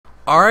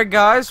Alright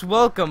guys,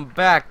 welcome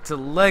back to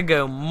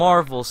LEGO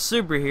Marvel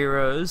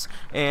Superheroes,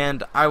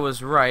 and I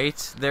was right,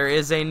 there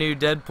is a new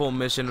Deadpool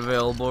mission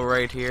available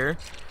right here.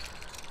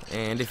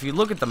 And if you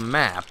look at the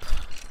map,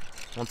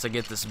 once I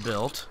get this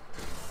built,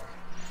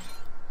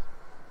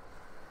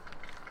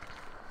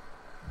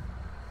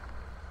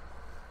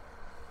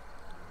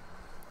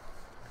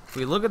 if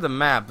we look at the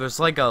map,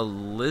 there's like a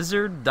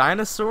lizard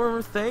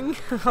dinosaur thing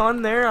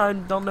on there. I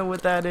don't know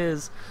what that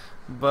is,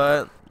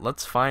 but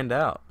let's find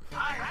out.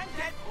 Hi, I'm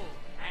Deadpool,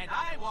 and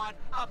I want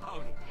a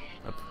pony.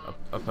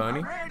 A pony?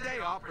 A rare day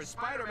off for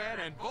Spider-Man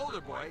and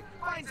Boulder Boy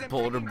finds him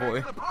Boulder taking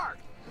Boy. back to the park.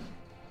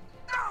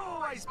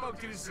 No, I spoke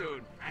too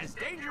soon, as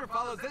danger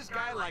follows this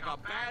guy like a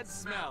bad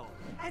smell.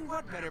 And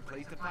what better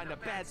place to find a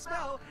bad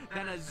smell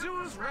than a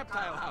zoo's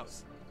reptile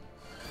house?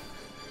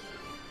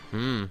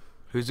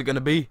 Who's it gonna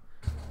be?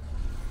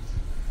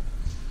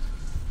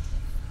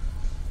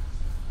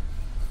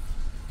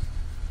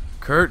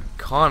 Kurt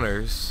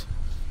Connors.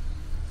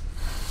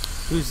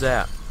 Who's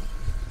that?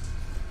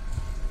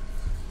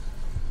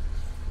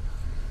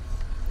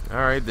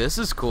 Alright, this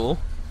is cool.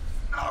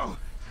 Oh,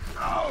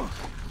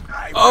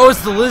 Oh, it's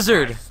the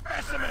lizard!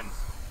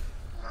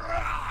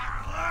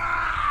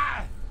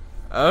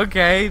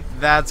 Okay,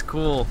 that's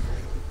cool.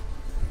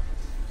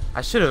 I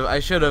should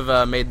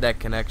have made that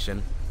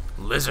connection.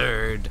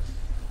 Lizard.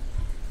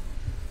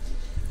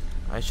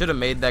 I should have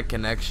made that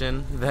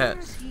connection that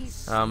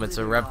it's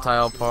a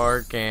reptile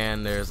park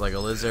and there's like a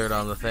lizard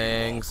on the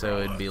thing, so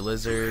it'd be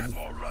lizard.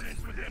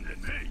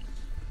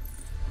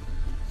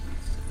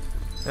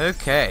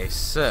 Okay,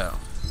 so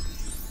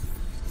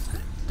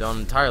don't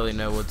entirely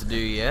know what to do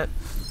yet.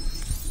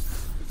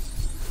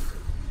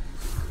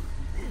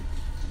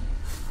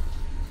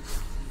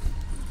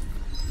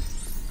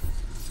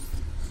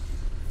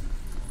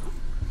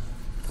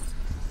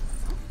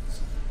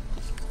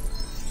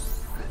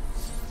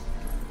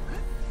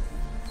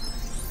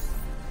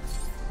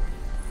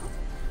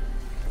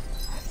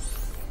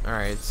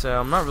 Alright, so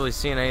I'm not really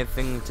seeing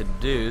anything to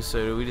do,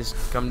 so do we just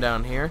come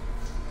down here?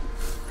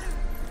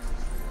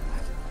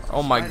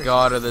 Oh my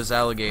god, are those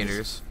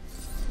alligators?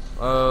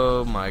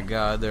 Oh my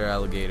god, they're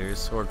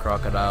alligators. Or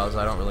crocodiles,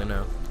 I don't really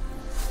know.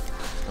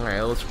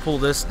 Alright, let's pull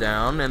this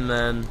down, and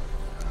then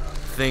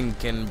Thing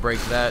can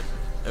break that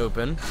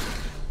open.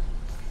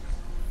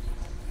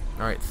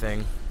 Alright,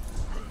 Thing.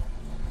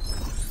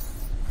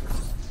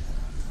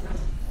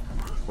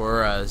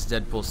 Or as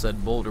Deadpool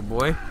said, Boulder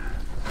Boy.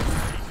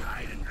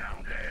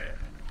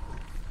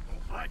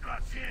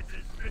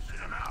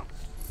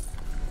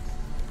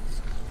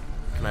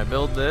 Can I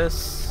build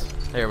this?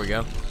 There we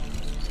go.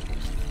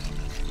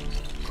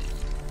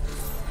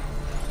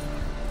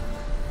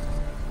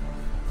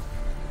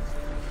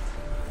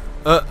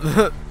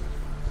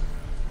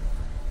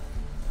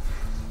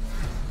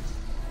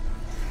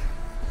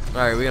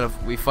 Alright,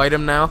 we fight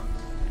him now?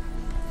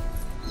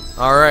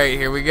 Alright,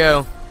 here we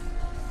go.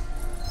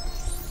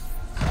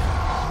 We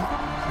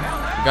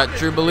got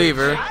True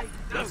Believer.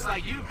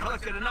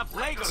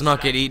 Let's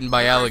not get eaten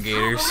by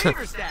alligators.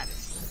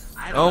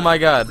 Oh my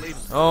god.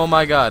 Oh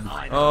my god.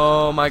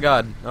 Oh my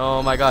god.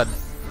 Oh my god.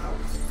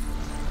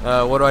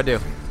 What do I do?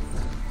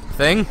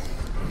 Thing?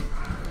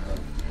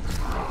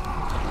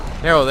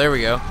 Oh, there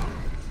we go.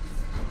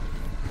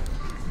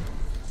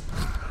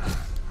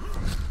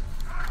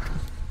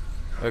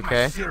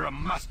 Okay. My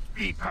serum must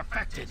be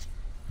perfected.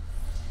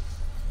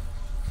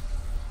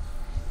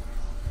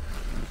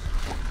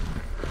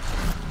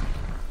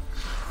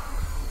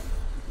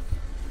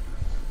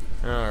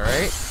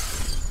 Alright.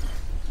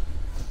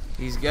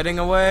 He's getting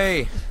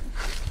away.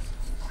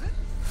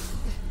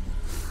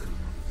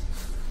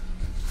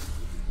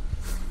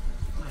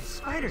 My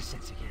spider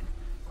sense again.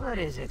 What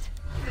is it?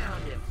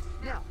 Found him.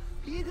 Now,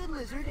 be a good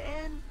lizard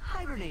and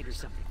hibernate or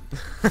something.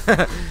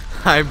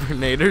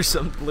 Hibernate or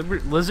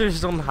something.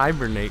 Lizards don't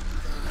hibernate.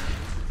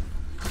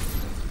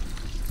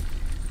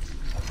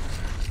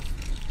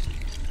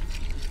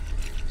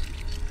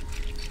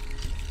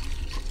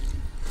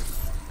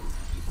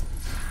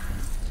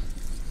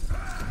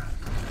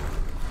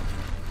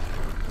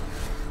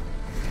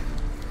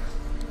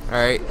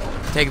 Alright,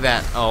 take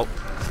that. Oh.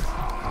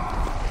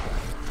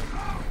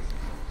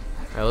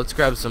 Alright, let's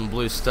grab some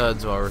blue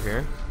studs while we're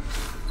here.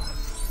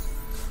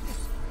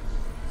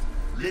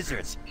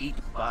 Lizards eat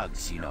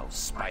bugs, you know,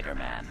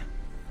 Spider-Man.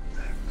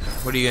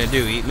 What are you gonna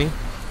do, eat me?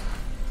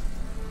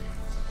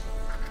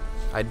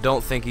 I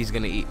don't think he's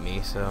gonna eat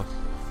me, so.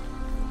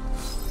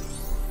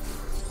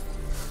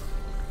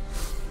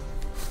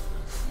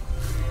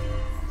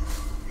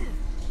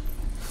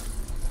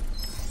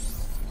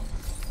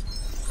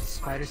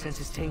 Spider sense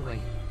is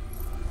tingling.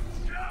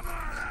 Come on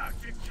out,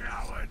 you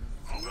coward,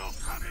 or we'll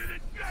come in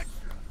and get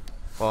you.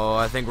 Well,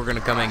 I think we're gonna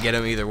come and get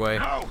him either way.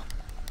 No!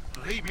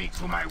 Leave me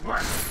to my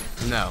work.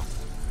 No.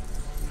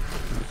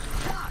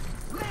 Doc,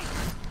 wait!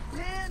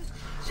 Man,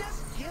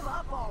 just give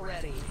up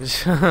already.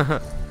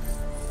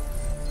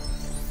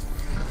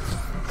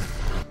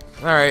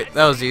 Alright,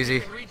 that was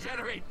easy.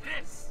 Regenerate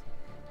this.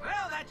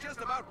 Well, that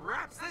just about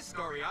wraps this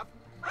story up.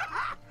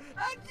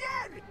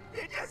 Again!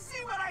 Did you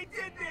see what I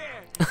did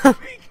there?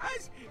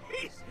 Because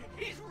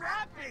he's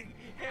wrapping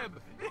him.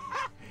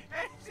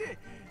 Forget it.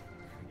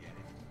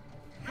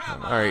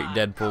 Come Alright, on,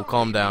 Deadpool, don't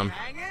calm leave me down.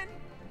 hanging.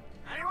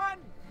 Anyone?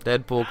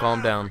 Deadpool,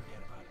 calm down.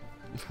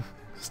 Forget about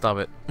it. Stop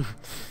it.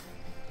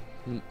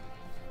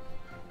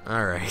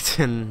 Alright,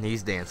 and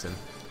he's dancing.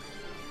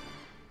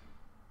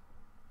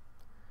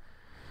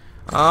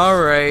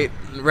 Alright,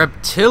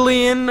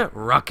 Reptilian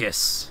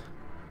Ruckus.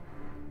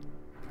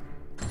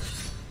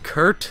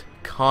 Kurt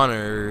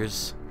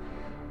Connors.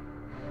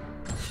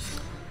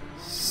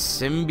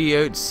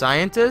 Symbiote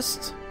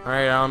Scientist?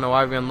 Alright, I don't know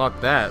why we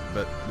unlocked that,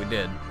 but we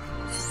did.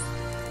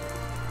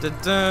 Dun,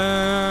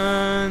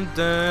 dun,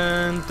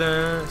 dun,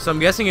 dun. So I'm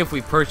guessing if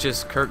we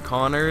purchase Kurt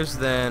Connors,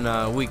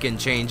 then we can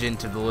change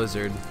into the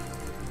lizard.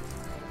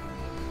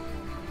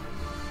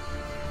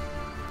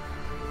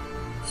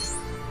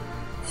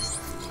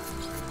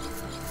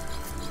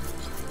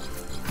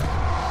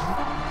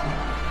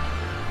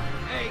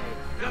 Hey,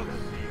 no.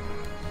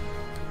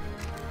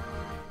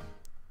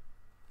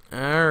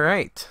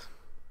 Alright.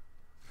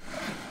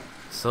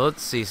 So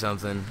let's see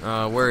something.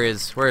 Where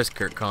is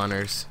Kurt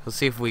Connors? Let's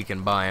see if we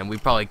can buy him. We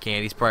probably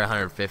can't. He's probably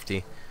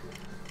 150.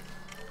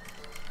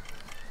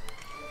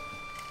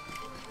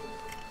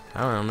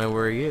 I don't know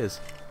where he is.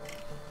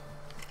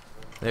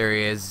 There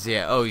he is.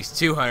 Yeah. Oh, he's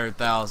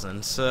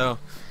 200,000. So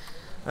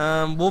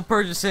we'll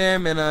purchase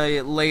him in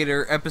a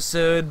later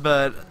episode.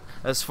 But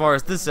as far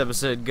as this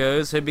episode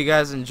goes, hope you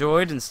guys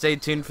enjoyed and stay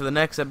tuned for the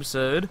next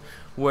episode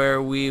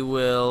where we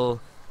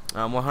will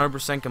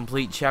 100%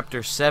 complete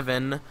Chapter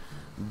 7.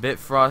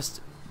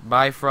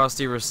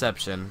 Bifrosty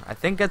Reception. I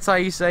think that's how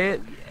you say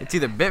it. It's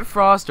either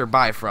Bitfrost or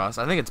Bifrost.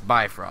 I think it's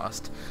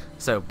Bifrost.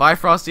 So,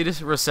 Bifrosty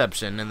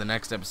Reception in the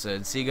next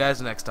episode. See you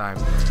guys next time.